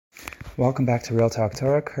Welcome back to Real Talk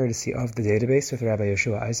Torah, courtesy of the database with Rabbi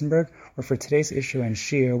Yeshua Eisenberg, where for today's issue and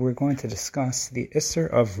shir, we're going to discuss the Isser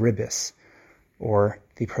of Ribbis, or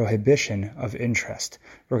the prohibition of interest.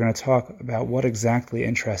 We're going to talk about what exactly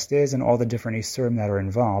interest is and all the different Issurim that are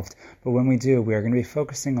involved, but when we do, we are going to be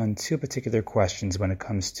focusing on two particular questions when it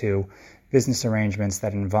comes to business arrangements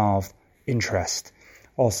that involve interest,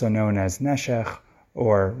 also known as neshech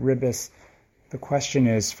or Ribbis. The question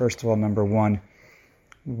is, first of all, number one,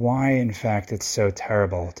 why, in fact, it's so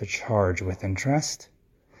terrible to charge with interest?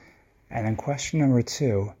 And then question number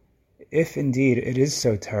two, if indeed it is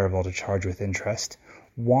so terrible to charge with interest,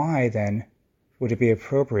 why then would it be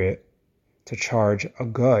appropriate to charge a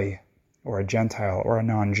Goy, or a Gentile, or a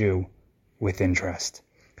non-Jew with interest?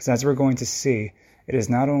 Because as we're going to see, it is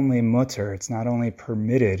not only mutter, it's not only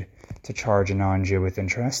permitted to charge a non-Jew with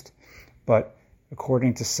interest, but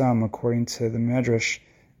according to the Medrash,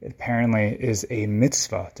 it apparently is a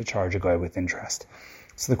mitzvah to charge a Goy with interest.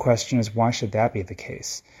 So the question is, why should that be the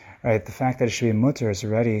case? Right? The fact that it should be mutter is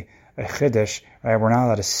already a chiddush. Right? We're not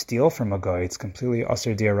allowed to steal from a Goy. It's completely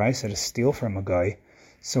asur d'oraisa to steal from a Goy.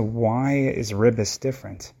 So why is Ribbis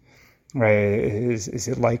different? Right? Is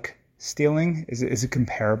it like stealing? Is it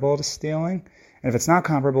comparable to stealing? And if it's not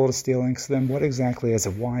comparable to stealing, so then what exactly is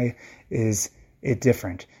it? Why is it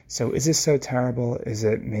different? So is this so terrible? Is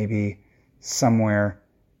it maybe somewhere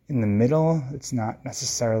in the middle? It's not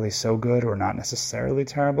necessarily so good or not necessarily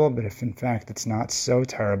terrible, but if in fact it's not so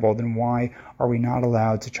terrible, then why are we not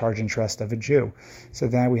allowed to charge interest of a Jew? So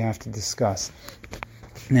that we have to discuss.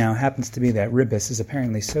 Now, it happens to be that Ribbis is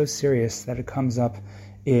apparently so serious that it comes up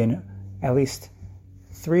in at least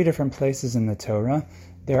 3 different places in the Torah.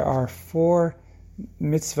 There are 4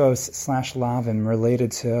 mitzvos / lavim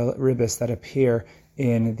related to Ribbis that appear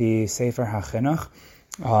in the Sefer HaChinuch.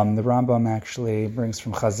 The Rambam actually brings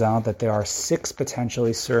from Chazal that there are 6 potential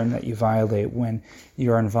isurim that you violate when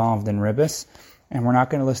you are involved in Ribbis, and we're not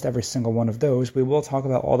going to list every single one of those. We will talk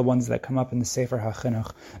about all the ones that come up in the Sefer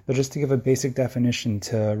HaChinuch, but just to give a basic definition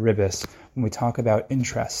to Ribbis, when we talk about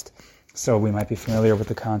interest, so we might be familiar with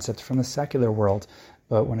the concept from the secular world,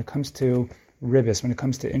 but when it comes to Ribbis, when it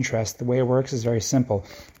comes to interest, the way it works is very simple.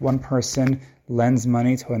 One person lends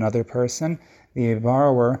money to another person. The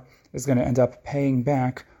borrower is going to end up paying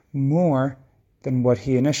back more than what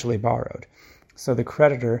he initially borrowed. So the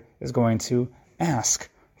creditor is going to ask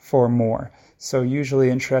for more. So usually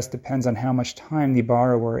interest depends on how much time the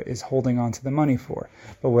borrower is holding on to the money for.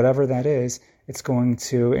 But whatever that is, it's going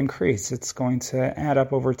to increase. It's going to add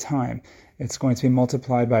up over time. It's going to be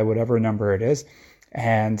multiplied by whatever number it is.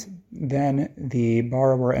 And then the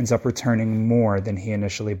borrower ends up returning more than he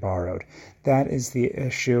initially borrowed. That is the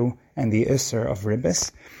issue and the isser of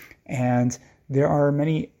Ribbis. And there are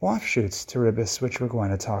many offshoots to Ribbis, which we're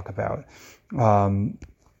going to talk about.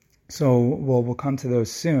 So we'll come to those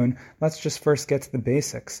soon. Let's just first get to the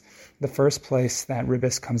basics. The first place that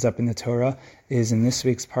Ribbis comes up in the Torah is in this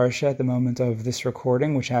week's Parsha at the moment of this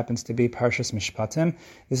recording, which happens to be Parshas Mishpatim.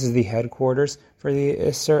 This is the headquarters for the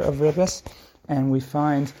Isser of Ribbis. And we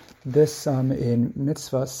find this in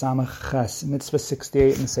Mitzvah Samach Ches, Mitzvah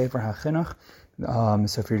 68 in the Sefer HaChinuch.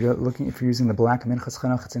 So if you're using the black Minchas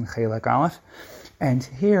Chinuch, it's in Chelek Aleph. And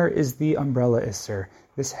here is the umbrella Isser,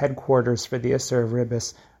 this headquarters for the Isser of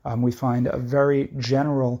Ribbis. We find a very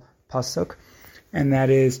general pasuk, and that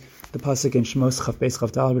is the pasuk in Shmos Chaf Beis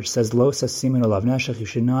Chaf Dal, which says, Lo sasimin olav neshech, you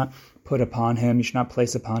should not put upon him, you should not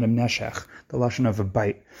place upon him neshech, the lashon of a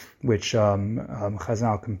bite, which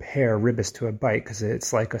Chazal compare Ribbis to a bite, because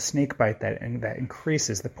it's like a snake bite that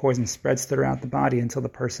increases. The poison spreads throughout the body until the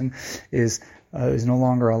person is no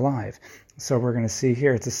longer alive. So we're going to see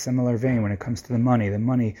here, it's a similar vein when it comes to the money. The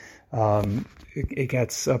money, it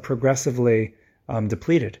gets progressively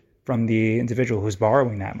depleted from the individual who's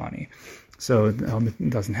borrowing that money. So it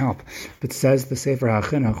doesn't help. But says the Sefer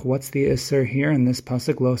HaChinuch, what's the Isser here in this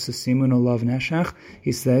pasuk, Lo sasimun olav neshech?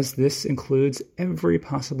 He says this includes every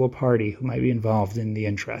possible party who might be involved in the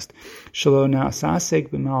interest. Shelo na'asasek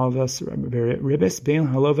b'malvas Ribbis bein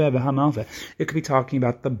haloveh v'hamalveh. It could be talking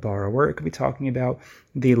about the borrower. It could be talking about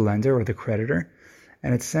the lender or the creditor.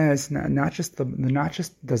 And it says not just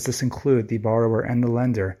does this include the borrower and the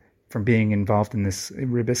lender from being involved in this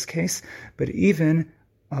Ribbis case, but even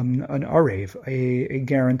an arev, a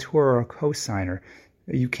guarantor or a co-signer.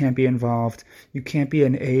 You can't be involved. You can't be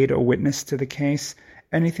an aid or witness to the case.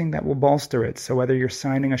 Anything that will bolster it. So whether you're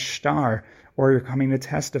signing a shtar or you're coming to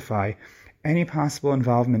testify, any possible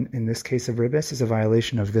involvement in this case of Ribbis is a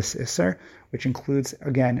violation of this Isser, which includes,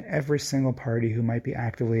 again, every single party who might be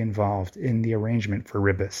actively involved in the arrangement for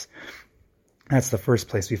Ribbis. That's the first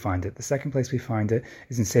place we find it. The second place we find it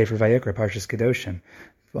is in Sefer Vayikra, Parshas Kedoshim.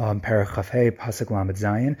 Perek Chaf Hey, Pasuk Lamed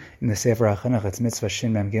Zayin. In the Sefer HaChinuch, it's Mitzvah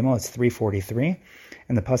Shin Mem Gimel, it's 343.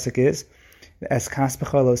 And the Pasuk is, Es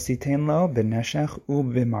kaspecha lo sitein lo b'neshech u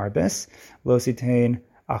b'marbes lo sitein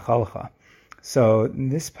achalcha. So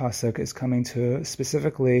this pasuk is coming to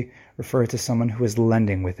specifically refer to someone who is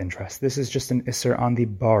lending with interest. This is just an isser on the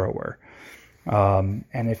borrower. And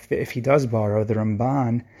if he does borrow, the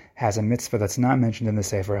Ramban has a mitzvah that's not mentioned in the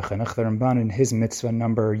Sefer HaChinuch. The Ramban, in his mitzvah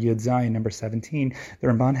number Yud Zayin, number 17, the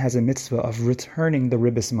Ramban has a mitzvah of returning the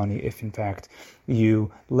Ribbis money. If in fact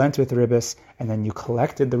you lent with Ribbis and then you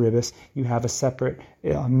collected the Ribbis, you have a separate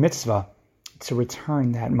mitzvah to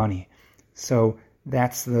return that money. So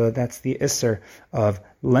that's the isser of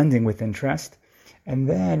lending with interest. And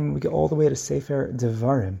then we go all the way to Sefer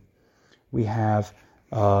Devarim. We have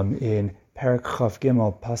in Perek Chaf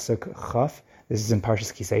Gimel, Pasuk Chaf. This is in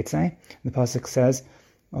Parshas Kiseitze. The pasuk says,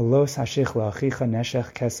 "Lo sashich la'achicha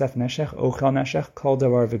neshech kesef neshech ochel neshech kol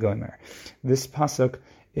davar v'gomer." This pasuk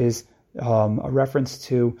is a reference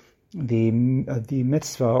to the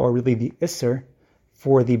mitzvah, or really the isser,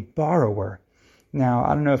 for the borrower. Now,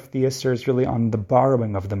 I don't know if the isser is really on the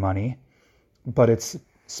borrowing of the money, but it's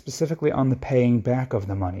specifically on the paying back of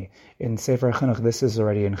the money. In Sefer HaChinuch, this is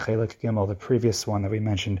already in Chelik Gimel, the previous one that we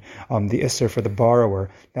mentioned, the Isser for the borrower,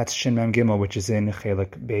 that's Shin Mem Gimel, which is in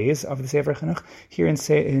Chelik Beis of the Sefer HaChinuch. Here in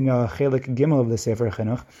Chelik Gimel of the Sefer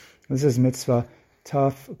HaChinuch, this is Mitzvah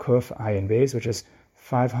Taf Kuf Ayin Beis, which is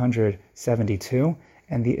 572,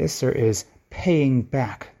 and the Isser is paying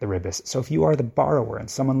back the Ribbis. So if you are the borrower and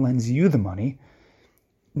someone lends you the money,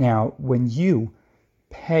 now when you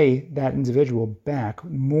pay that individual back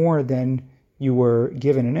more than you were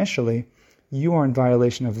given initially, you are in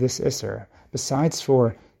violation of this Isser. Besides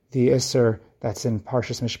for the Isser that's in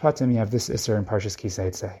Parshas Mishpatim, you have this Isser in Parshas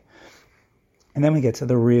Kiseitze. And then we get to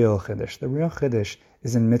the real Chiddush. The real Chiddush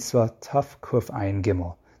is in Mitzvah Taf Kuf Ayin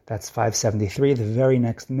Gimel. That's 573, the very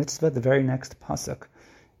next mitzvah, the very next pasuk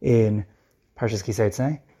in Parshas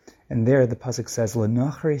Kiseitze. And there the pasuk says,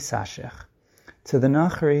 L'nachri sashech. To the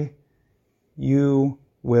Nachri, you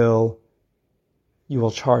will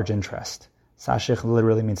charge interest. Sashich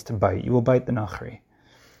literally means to bite. You will bite the Nachri.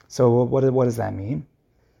 So what does that mean?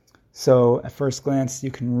 So at first glance,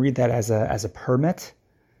 you can read that as a permit,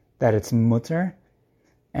 that it's mutter.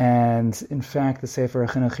 And in fact, the Sefer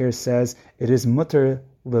HaChinuch here says it is mutter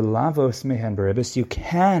l'lavos mehen b'ribbis. You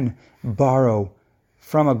can borrow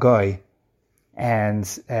from a guy and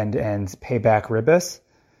pay back ribbis.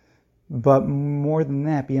 But more than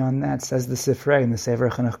that, beyond that, says the Sifrei, and the Sefer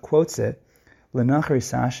HaChinuch quotes it, L'nachri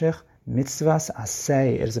sashich mitzvahs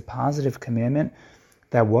aseh. It is a positive commandment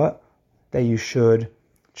that you should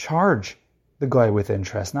charge the guy with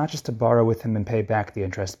interest, not just to borrow with him and pay back the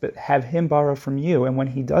interest, but have him borrow from you, and when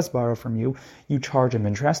he does borrow from you, you charge him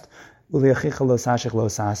interest. And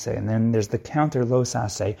then there's the counter lo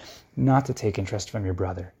saseh, not to take interest from your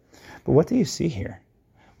brother. But what do you see here?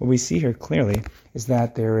 What we see here clearly is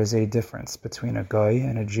that there is a difference between a Goy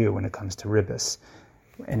and a Jew when it comes to ribbis.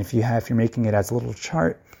 And if you're making it as a little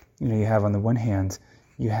chart, you have on the one hand,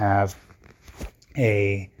 you have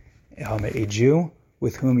a Jew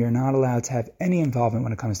with whom you're not allowed to have any involvement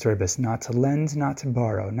when it comes to ribbis, not to lend, not to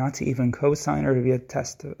borrow, not to even co-sign or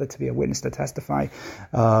to be a witness to testify,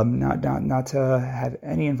 not to have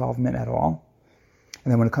any involvement at all.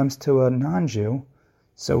 And then when it comes to a non-Jew,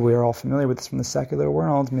 so we're all familiar with this from the secular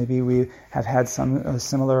world. Maybe we have had some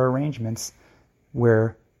similar arrangements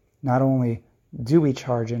where not only do we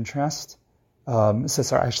charge interest,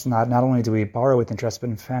 not only do we borrow with interest,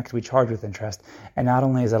 but in fact we charge with interest. And not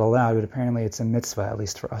only is that allowed, but apparently it's a mitzvah, at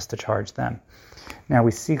least for us, to charge them. Now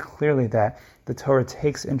we see clearly that the Torah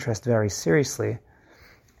takes interest very seriously.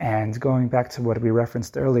 And going back to what we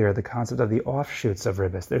referenced earlier, the concept of the offshoots of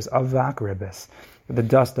ribbis, there's avak ribbis, the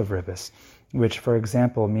dust of ribbis, which, for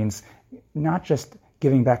example, means not just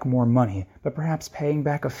giving back more money, but perhaps paying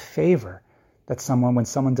back a favor that when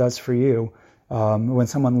someone does for you, when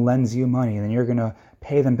someone lends you money, then you're going to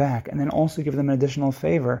pay them back, and then also give them an additional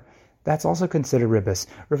favor. That's also considered ribbis.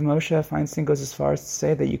 Rav Moshe Feinstein goes as far as to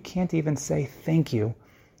say that you can't even say thank you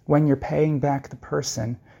when you're paying back the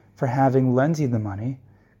person for having lent you the money,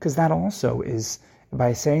 because that also is,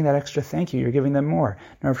 by saying that extra thank you, you're giving them more.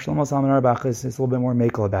 Now, Rav Shlomo Zalman Auerbach is a little bit more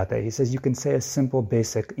makel about that. He says you can say a simple,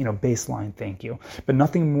 basic, baseline thank you, but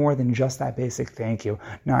nothing more than just that basic thank you.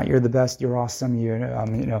 Not you're the best, you're awesome,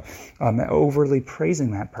 you're overly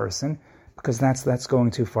praising that person, because that's going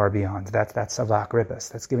too far beyond. That's avak ribbis.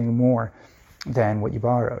 That's giving more than what you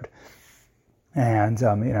borrowed. And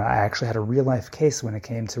I actually had a real life case when it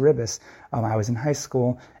came to ribbis. I was in high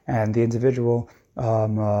school, and the individual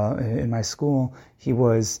in my school, he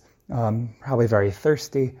was probably very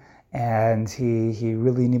thirsty, and he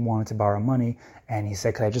really wanted to borrow money, and he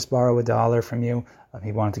said, could I just borrow $1 from you?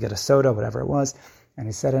 He wanted to get a soda, whatever it was, and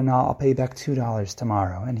he said, and I'll pay you back $2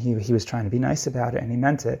 tomorrow. And he was trying to be nice about it, and he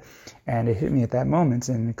meant it, and it hit me at that moment,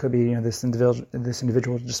 and it could be, this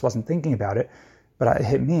individual just wasn't thinking about it, but it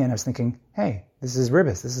hit me, and I was thinking, hey, this is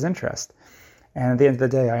ribbis, this is interest. And at the end of the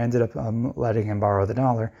day, I ended up letting him borrow the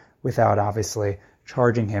 $1 without obviously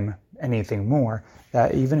charging him anything more.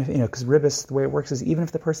 That even if, because ribbis, the way it works is even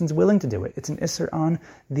if the person's willing to do it, it's an isser on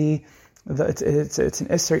it's an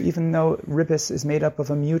isser, even though ribbis is made up of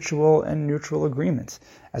a mutual and neutral agreement,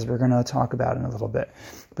 as we're going to talk about in a little bit.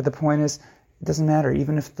 But the point is, it doesn't matter,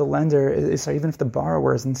 even if even if the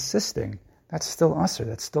borrower is insisting, that's still usser,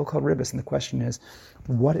 that's still called ribbis. And the question is,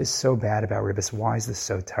 what is so bad about ribbis? Why is this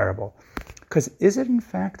so terrible? Because is it in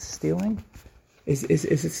fact stealing? Is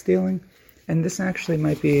it stealing? And this actually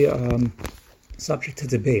might be subject to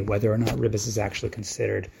debate, whether or not ribbis is actually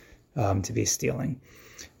considered to be stealing.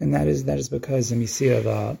 And that is because, you see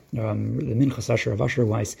the Minchas Asher of Asher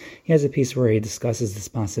Weiss, he has a piece where he discusses this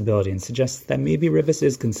possibility and suggests that maybe ribbis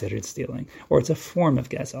is considered stealing, or it's a form of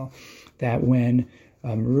gezel, that when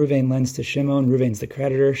Reuven lends to Shimon, Reuven's the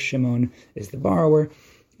creditor, Shimon is the borrower,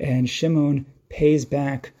 and Shimon pays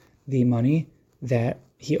back the money that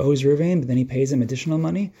he owes Reuven, but then he pays him additional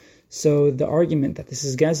money. So the argument that this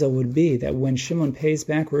is gezel would be that when Shimon pays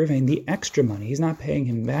back Reuven the extra money, he's not paying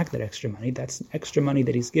him back that extra money, that's extra money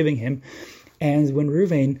that he's giving him, and when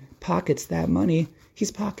Reuven pockets that money, he's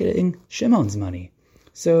pocketing Shimon's money.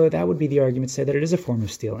 So that would be the argument to say that it is a form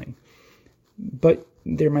of stealing. But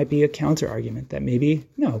there might be a counter-argument that maybe,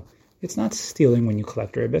 no, it's not stealing when you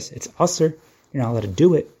collect ribbis, it's usser, you're not allowed to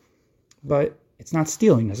do it, but it's not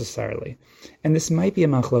stealing necessarily. And this might be a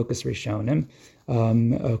machlokas rishonim,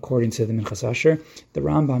 according to the Minchas Asher. The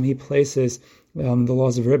Rambam, he places the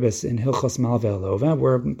laws of ribbis in Hilchos Malveh Lova,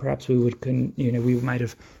 where perhaps we might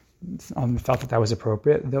have felt that was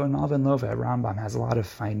appropriate, though in Malveh Lova, Rambam has a lot of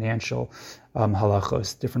financial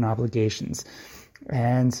halachos, different obligations.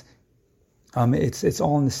 And it's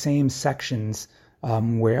all in the same sections,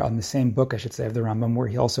 where on the same book, I should say, of the Rambam, where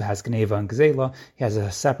he also has Gneva and Gzela. He has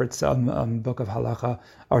a separate book of halacha,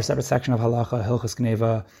 or a separate section of halacha, Hilchos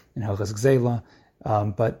Gneva and Hilchos Gzela.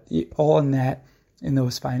 But all in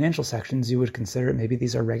those financial sections, you would consider it, maybe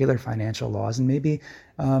these are regular financial laws, and maybe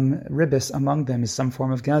ribbis among them is some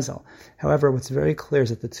form of gezel. However, what's very clear is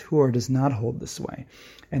that the Torah does not hold this way.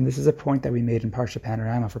 And this is a point that we made in Parsha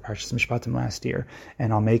Panorama for Parshas Mishpatim last year,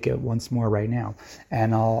 and I'll make it once more right now.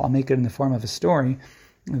 And I'll make it in the form of a story.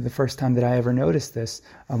 The first time that I ever noticed this,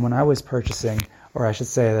 when I was purchasing, or I should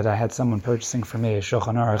say that I had someone purchasing for me a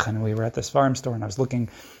Shulchan Aruch, and we were at this farm store, and I was looking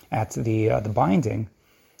at the binding,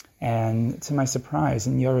 and to my surprise,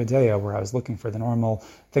 in Yoreh Deah, where I was looking for the normal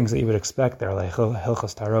things that you would expect there, like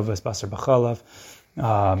Hilchos Tarovas, Basar B'chalav,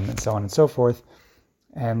 and so on and so forth,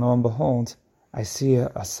 and lo and behold, I see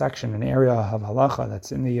a section, an area of halacha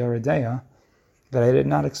that's in the Yoreh Deah that I did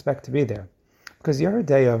not expect to be there. Because Yoreh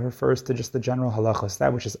Deah refers to just the general halachos,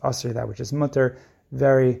 that which is asr, that which is mutter,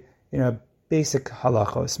 very, basic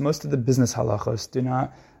halachos. Most of the business halachos do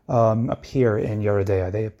not appear in Yoreh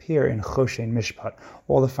Deah. They appear in Choshen Mishpat.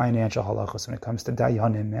 All the financial halachos when it comes to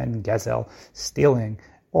dayanim and gezel, stealing,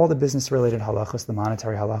 all the business-related halachos, the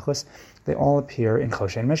monetary halachos, they all appear in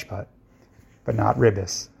Choshen Mishpat, but not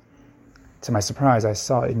ribbis. To my surprise, I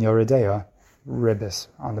saw in Yoreh Deah ribbis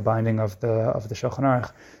on the binding of the Shulchan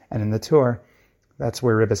Aruch, and in the Torah, that's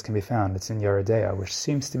where ribbis can be found. It's in Yoreh Deah, which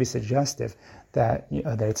seems to be suggestive that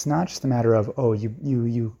that it's not just a matter of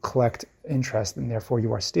you collect interest and therefore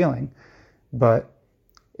you are stealing, but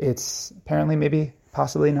it's apparently maybe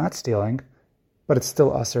possibly not stealing, but it's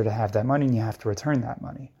still usher to have that money and you have to return that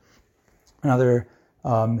money. Another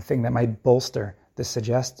thing that might bolster the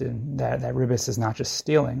suggestion that ribbis is not just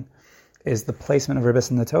stealing is the placement of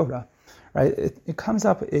ribbis in the Torah. Right? It comes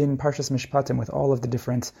up in Parshas Mishpatim with all of the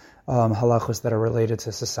different halachos that are related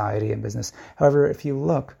to society and business. However, if you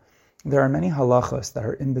look, there are many halachos that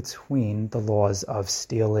are in between the laws of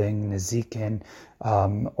stealing, nezikin,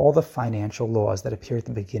 all the financial laws that appear at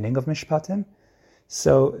the beginning of Mishpatim.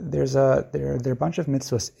 So there are a bunch of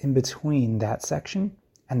mitzvahs in between that section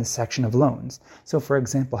and the section of loans. So, for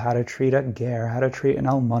example, how to treat a ger, how to treat an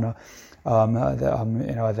almana.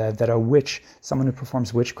 That a witch, someone who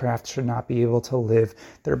performs witchcraft, should not be able to live.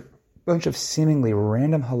 There are a bunch of seemingly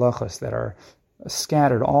random halachos that are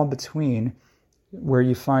scattered all between where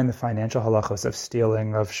you find the financial halachos of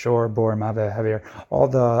stealing, of shor, bor, maveh, havir, all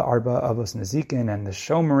the arba, avos, nezikin, and the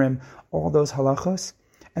shomerim, all those halachos.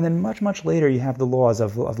 And then much, much later you have the laws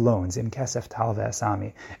of loans, in kesef, tal,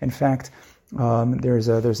 ve'asami. In fact,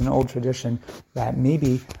 There's an old tradition that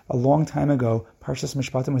maybe a long time ago, Parshas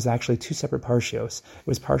Mishpatim was actually two separate parshios. It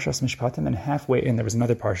was Parshas Mishpatim, and halfway in there was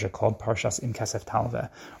another parsha called Parshas Im Kesef Talveh,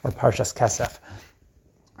 or Parshas Kesef.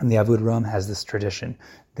 And the Avud Ram has this tradition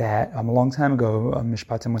that a long time ago,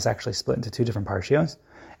 Mishpatim was actually split into two different parshios,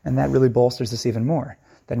 and that really bolsters this even more.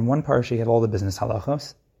 That in one parsha you have all the business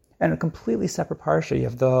halachos, and a completely separate parsha you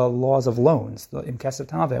have the laws of loans, the Im Kesef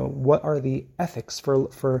Talveh. What are the ethics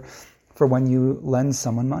for when you lend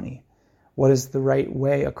someone money? What is the right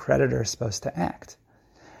way a creditor is supposed to act?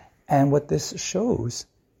 And what this shows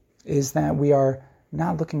is that we are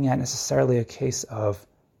not looking at necessarily a case of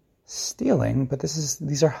stealing, but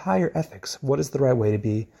these are higher ethics. What is the right way to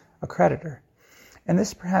be a creditor? And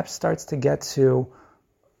this perhaps starts to get to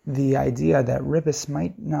the idea that Ribbis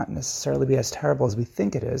might not necessarily be as terrible as we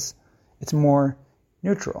think it is. It's more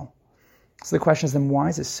neutral. So the question is then, why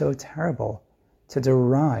is it so terrible to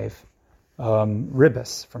derive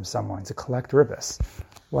Ribbis from someone, to collect Ribbis?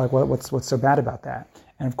 What's so bad about that?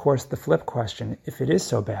 And of course, the flip question: if it is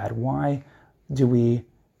so bad, why do we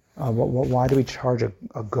charge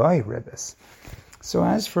a Goy Ribbis? So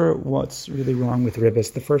as for what's really wrong with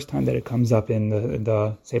Ribbis, the first time that it comes up in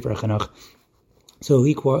the Sefer HaChinuch, so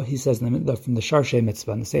he says from the Sharshei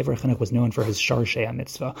mitzvah, and the Sefer HaChinuch was known for his Sharshei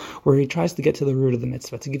mitzvah, where he tries to get to the root of the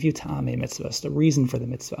mitzvah, to give you ta'amei mitzvah, the reason for the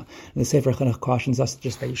mitzvah. And the Sefer HaChinuch cautions us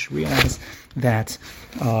just that you should realize that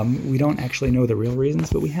we don't actually know the real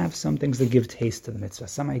reasons, but we have some things that give taste to the mitzvah,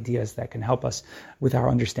 some ideas that can help us with our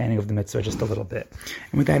understanding of the mitzvah just a little bit.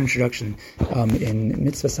 And with that introduction, in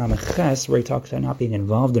Mitzvah Samech Ches, where he talks about not being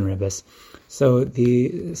involved in Ribbis, so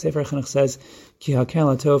the Sefer HaChinuch says, Ki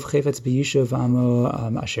hakel atov chayfetz b'yishuv amo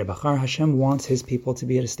asher bachar. Hashem wants His people to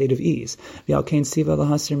be at a state of ease. V'al kein siva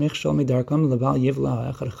lahasir michshol midarkam lebal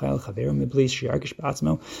yivla echad chayil chaveru mibli sheyargish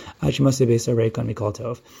b'atzmo ad shemaseh beis hareikon mikol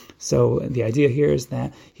tov. So the idea here is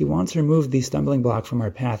that He wants to remove the stumbling block from our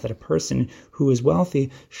path, that a person who is wealthy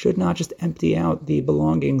should not just empty out the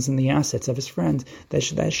belongings and the assets of his friend. That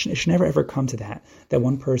should never ever come to that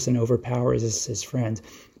one person overpowers his friend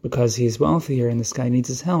because he's wealthier and this guy needs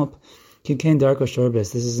his help.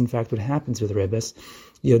 This is in fact what happens with Ribbis.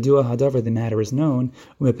 Yodua hadavar, the matter is known.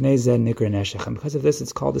 And because of this,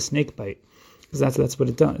 it's called a snake bite, because that's what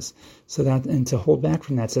it does. So that, and to hold back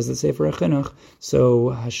from that, says the Sefer HaChinuch. So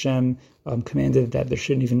Hashem commanded that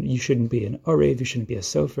you shouldn't be an orev, you shouldn't be a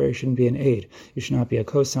sofer, you shouldn't be an aid, you should not be a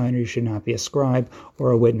cosigner, you should not be a scribe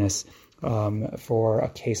or a witness for a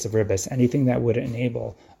case of Ribbis. Anything that would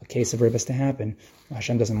enable a case of Ribbis to happen,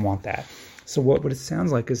 Hashem doesn't want that. So what it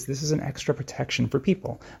sounds like is this is an extra protection for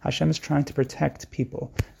people. Hashem is trying to protect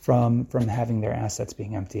people from having their assets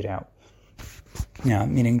being emptied out. Now,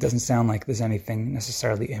 meaning it doesn't sound like there's anything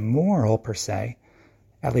necessarily immoral per se,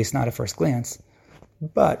 at least not at first glance,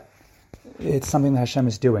 but it's something that Hashem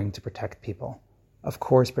is doing to protect people. Of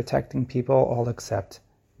course, protecting people all except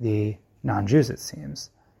the non-Jews, it seems.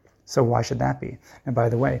 So why should that be? And by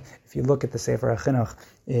the way, if you look at the Sefer HaChinuch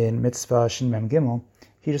in Mitzvah Shin Mem Gimel,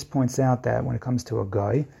 he just points out that when it comes to a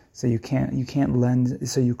guy, so you can't lend,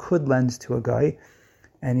 so you could lend to a guy,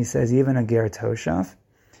 and he says even a ger toshav,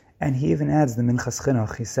 and he even adds the Minchas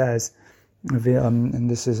Chinuch. He says, and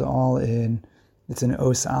this is all it's in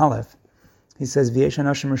Os Aleph. He says v'yesh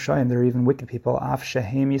anashim rishayim, there are even wicked people, af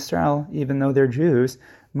shehem Yisrael, even though they're Jews,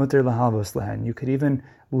 muter lahalvos lehen. You could even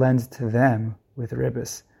lend to them with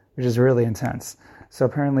ribbis, which is really intense. So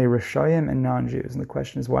apparently rishayim and non-Jews, and the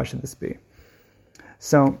question is, why should this be?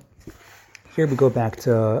 So here we go back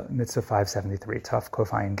to Mitzvah 573, Taf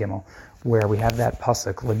Kofayin Gimel, where we have that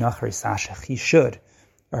pasuk, L'nachri Sashach. He should,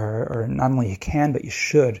 or not only he can, but you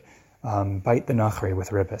should bite the nachri with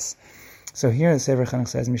ribbis. So here the Sefer HaChinuch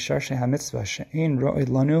says, Mishar sheha mitzvah she'ein ro'id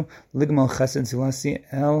lanu ligmal chesed zilasi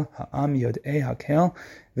el ha'am yod'ei hakel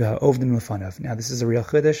v'ha'ovdim lefanav. Now this is a real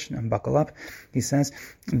chiddush, and buckle up. He says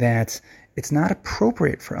that it's not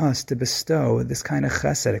appropriate for us to bestow this kind of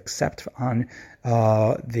chesed except on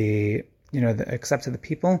except to the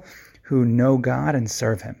people who know God and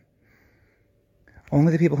serve Him.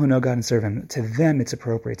 Only the people who know God and serve Him, to them it's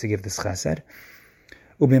appropriate to give this chesed.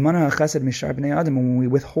 When we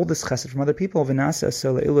withhold this chesed from other people,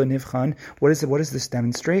 what does this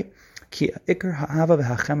demonstrate? The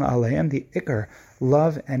ikar,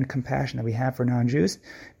 love and compassion that we have for non-Jews,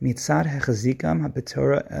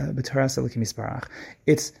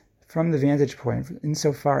 it's from the vantage point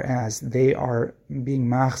insofar as they are being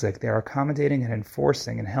machzik, they are accommodating and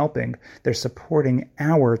enforcing and helping, they're supporting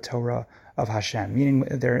our Torah of Hashem, meaning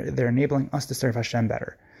they're enabling us to serve Hashem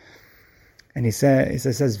better. And he says,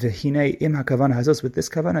 "V'hinei im hakavana hazos." With this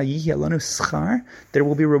kavana, yihi alanu schar, there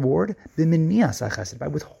will be reward b'minias hachesed, by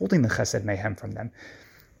withholding the chesed mehem from them.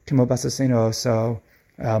 Kimo basasino so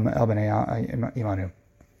el b'nei imanu.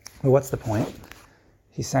 But what's the point?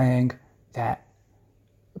 He's saying that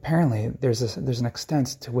apparently there's an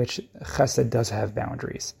extent to which chesed does have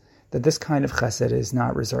boundaries. That this kind of chesed is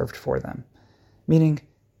not reserved for them, meaning.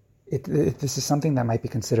 This is something that might be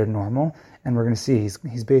considered normal, and we're going to see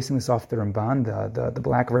he's basing this off the Ramban, the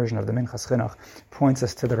black version of the Minchas Chinuch points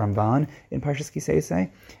us to the Ramban in Parshas Kisei,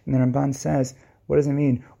 and the Ramban says, what does it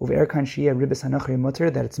mean? Uve'er kan shia ribbis hanachri mutter,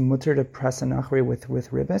 that it's mutter to press a nachri with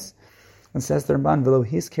ribbis. And says the Ramban, v'lo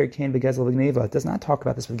hiskir kain begezel v'gneva. It does not talk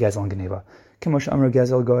about this with gezel and gneva. Kimosh amru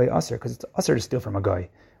gezel goy aser, because it's aser to steal from a goy.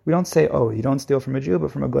 We don't say, oh, you don't steal from a Jew,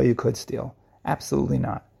 but from a goy you could steal. Absolutely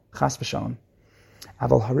not. Chas v'shalom.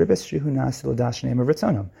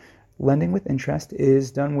 Lending with interest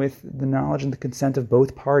is done with the knowledge and the consent of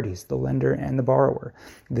both parties, the lender and the borrower.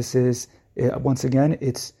 This is, once again,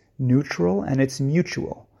 it's neutral and it's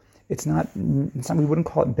mutual. It's not, we wouldn't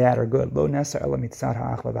call it bad or good.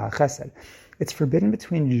 It's forbidden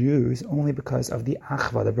between Jews only because of the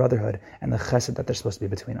achva, the brotherhood, and the chesed that they're supposed to be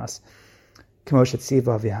between us. Just like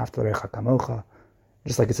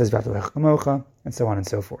it says, and so on and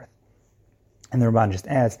so forth. And the Ramban just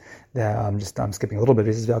adds that, I'm skipping a little bit,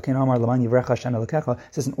 he says, it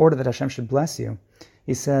says, in order that Hashem should bless you,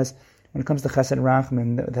 he says, when it comes to chesed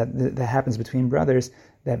rachman, that happens between brothers,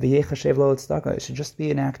 that it should just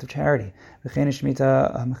be an act of charity. And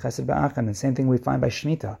the same thing we find by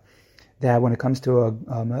Shemitah, that when it comes to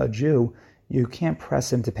a Jew, you can't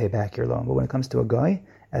press him to pay back your loan. But when it comes to a guy,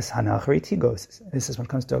 as hanachri tigos, this is when it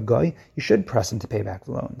comes to a guy, you should press him to pay back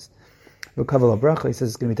the loans. He says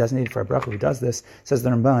it's going to be designated for a bracha who does this. Says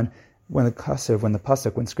the Ramban, when the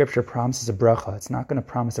Scripture promises a bracha, it's not going to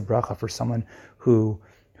promise a bracha for someone who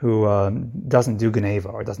doesn't do geneva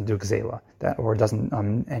or doesn't do gzela, or doesn't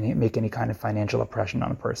make any kind of financial oppression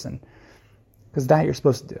on a person, because that you're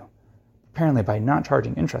supposed to do. Apparently, by not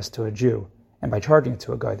charging interest to a Jew and by charging it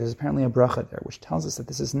to a guy, there's apparently a bracha there, which tells us that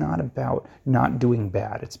this is not about not doing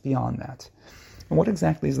bad. It's beyond that. And what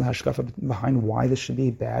exactly is the hashkafa behind why this should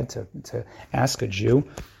be bad to ask a Jew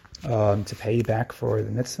to pay you back for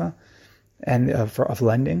the mitzvah and of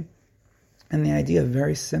lending? And the idea,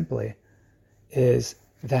 very simply, is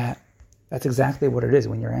that that's exactly what it is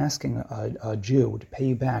when you're asking a Jew to pay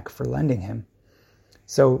you back for lending him.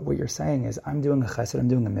 So what you're saying is, I'm doing a chesed, I'm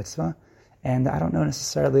doing a mitzvah, and I don't know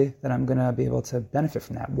necessarily that I'm going to be able to benefit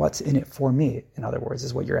from that. What's in it for me, in other words,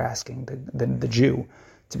 is what you're asking the Jew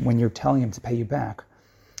when you're telling him to pay you back.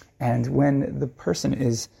 And when the person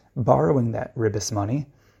is borrowing that ribbis money,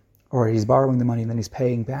 or he's borrowing the money and then he's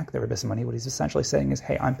paying back the ribbis money, what he's essentially saying is,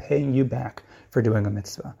 hey, I'm paying you back for doing a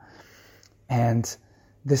mitzvah. And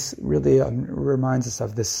this really reminds us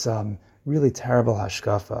of this really terrible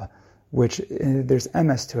hashkafa, which there's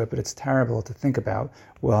emes to it, but it's terrible to think about.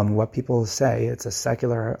 Well, what people say, it's a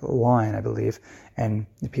secular line, I believe, and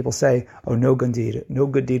people say, oh, no good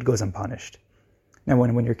deed goes unpunished. Now,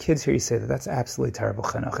 when your kids hear you say that, that's absolutely terrible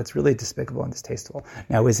chinuch. It's really despicable and distasteful.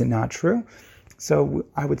 Now, is it not true? So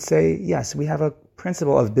I would say, yes, we have a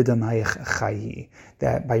principle of bidamayich chayi,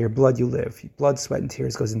 that by your blood you live. Blood, sweat, and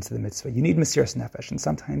tears goes into the mitzvah. You need mesiras nefesh, and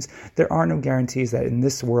sometimes there are no guarantees that in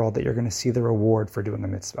this world that you're going to see the reward for doing a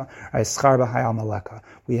mitzvah. Schar b'hayal maleka.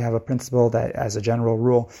 We have a principle that, as a general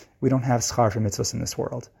rule, we don't have schar for mitzvahs in this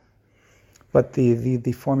world. But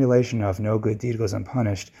the formulation of no good deed goes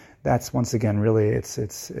unpunished, that's once again really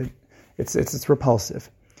it's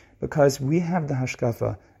repulsive, because we have the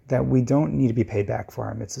hashkafa that we don't need to be paid back for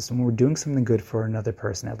our mitzvahs. When we're doing something good for another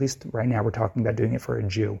person, at least right now we're talking about doing it for a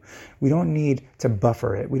Jew, we don't need to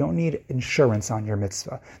buffer it. We don't need insurance on your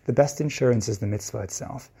mitzvah. The best insurance is the mitzvah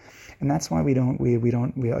itself. And that's why we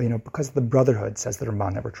because of the brotherhood, says the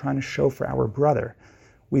Ramban, that we're trying to show for our brother,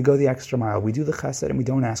 we go the extra mile. We do the chesed and we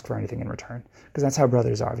don't ask for anything in return, because that's how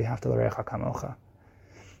brothers are. V'hafta l'recha kamocha.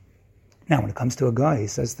 Now, when it comes to a guy, he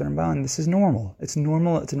says the Ramban, this is normal. It's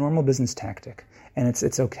normal. It's a normal business tactic, and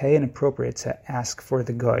it's okay and appropriate to ask for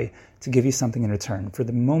the guy to give you something in return. For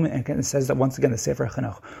the moment, and it says that once again, the Sefer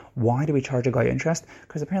Chinuch. Why do we charge a guy interest?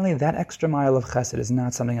 Because apparently that extra mile of chesed is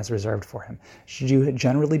not something that's reserved for him. Should you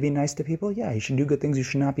generally be nice to people? Yeah, you should do good things. You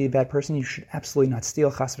should not be a bad person. You should absolutely not steal,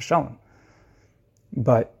 chas v'shalom.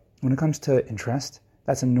 But when it comes to interest,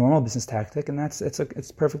 that's a normal business tactic, and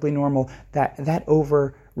it's perfectly normal. That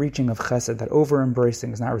overreaching of chesed, that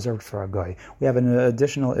over-embracing, is not reserved for a guy. We have an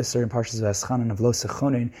additional isser in Parshas V'eschanan of lo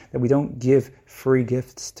sechonin, that we don't give free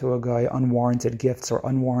gifts to a guy, unwarranted gifts or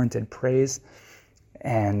unwarranted praise.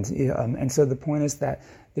 And so the point is that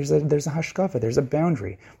there's a hashkafa, there's a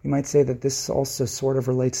boundary. We might say that this also sort of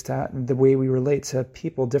relates to the way we relate to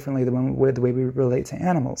people differently than the way we relate to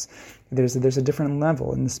animals. There's a different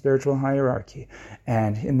level in the spiritual hierarchy,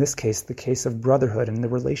 and in this case, the case of brotherhood and the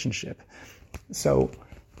relationship. So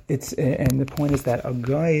and the point is that a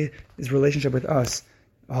guy's relationship with us,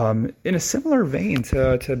 in a similar vein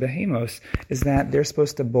to Behemos, is that they're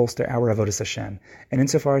supposed to bolster our avodas Hashem. And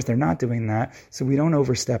insofar as they're not doing that, so we don't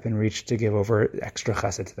overstep and reach to give over extra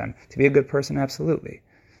chesed to them. To be a good person, absolutely.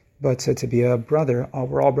 But to be a brother,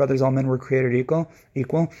 we're all brothers, all men were created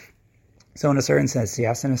equal. So in a certain sense,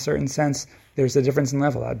 yes, in a certain sense, there's a difference in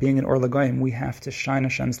level. Being an Or Goyim, we have to shine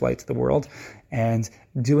Hashem's light to the world, and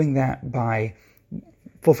doing that by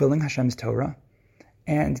fulfilling Hashem's Torah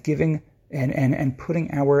and giving and putting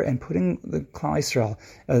the Klal Yisrael.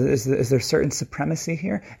 Is there certain supremacy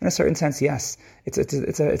here? In a certain sense, yes.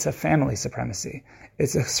 It's a family supremacy.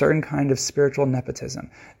 It's a certain kind of spiritual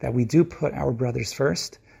nepotism that we do put our brothers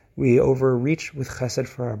first. We overreach with chesed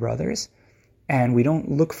for our brothers, and we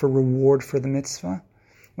don't look for reward for the mitzvah.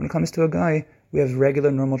 When it comes to a guy, we have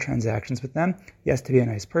regular, normal transactions with them. Yes, to be a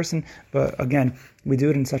nice person, but again, we do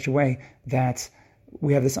it in such a way that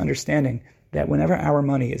we have this understanding that whenever our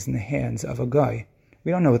money is in the hands of a guy,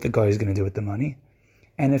 we don't know what the guy is going to do with the money.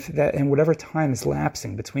 And whatever time is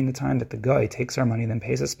lapsing between the time that the guy takes our money and then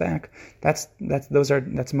pays us back, that's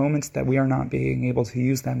moments that we are not being able to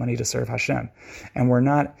use that money to serve Hashem. And we're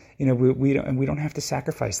not, we don't have to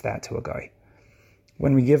sacrifice that to a guy.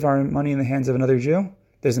 When we give our money in the hands of another Jew,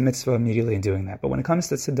 there's a mitzvah immediately in doing that. But when it comes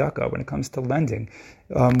to tzedakah, when it comes to lending,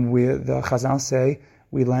 the Chazal say,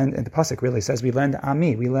 we lend, and the pasuk really says, we lend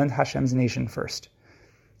Ami, we lend Hashem's nation first.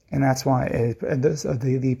 And that's why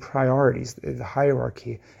the priorities, the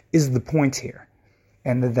hierarchy is the point here.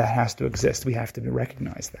 And that has to exist. We have to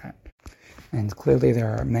recognize that. And clearly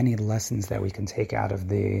there are many lessons that we can take out of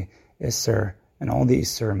the Isser and all the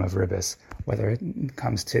Issurim of Ribbis, whether it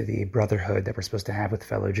comes to the brotherhood that we're supposed to have with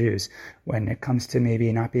fellow Jews, when it comes to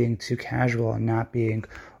maybe not being too casual and not being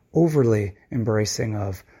overly embracing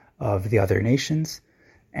of the other nations,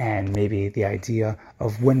 and maybe the idea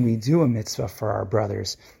of when we do a mitzvah for our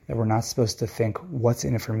brothers, that we're not supposed to think, what's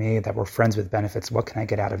in it for me, that we're friends with benefits, what can I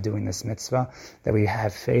get out of doing this mitzvah, that we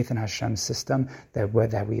have faith in Hashem's system, that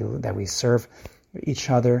we serve each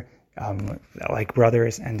other like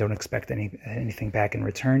brothers and don't expect anything back in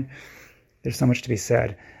return. There's so much to be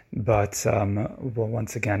said, but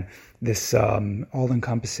once again, this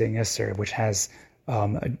all-encompassing Isser, which has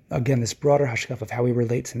again, this broader hashkaf of how we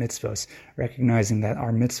relate to mitzvahs, recognizing that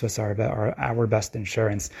our mitzvahs are our best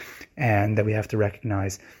insurance, and that we have to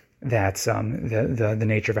recognize that the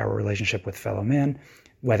nature of our relationship with fellow man,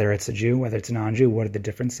 whether it's a Jew, whether it's a non-Jew, what are the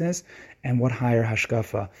differences, and what higher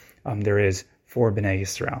hashkafa there is for Bnei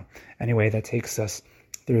Yisrael. Anyway, that takes us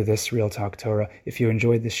through this Real Talk Torah. If you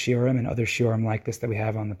enjoyed this shiurim and other shiurim like this that we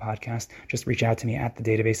have on the podcast, just reach out to me at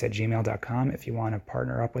thedatabase@gmail.com. If you want to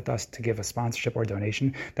partner up with us to give a sponsorship or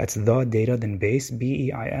donation, that's BEIS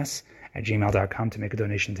 @gmail.com to make a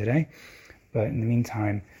donation today. But in the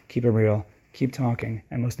meantime, keep it real, keep talking,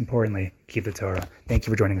 and most importantly, keep the Torah. Thank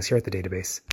you for joining us here at the Database.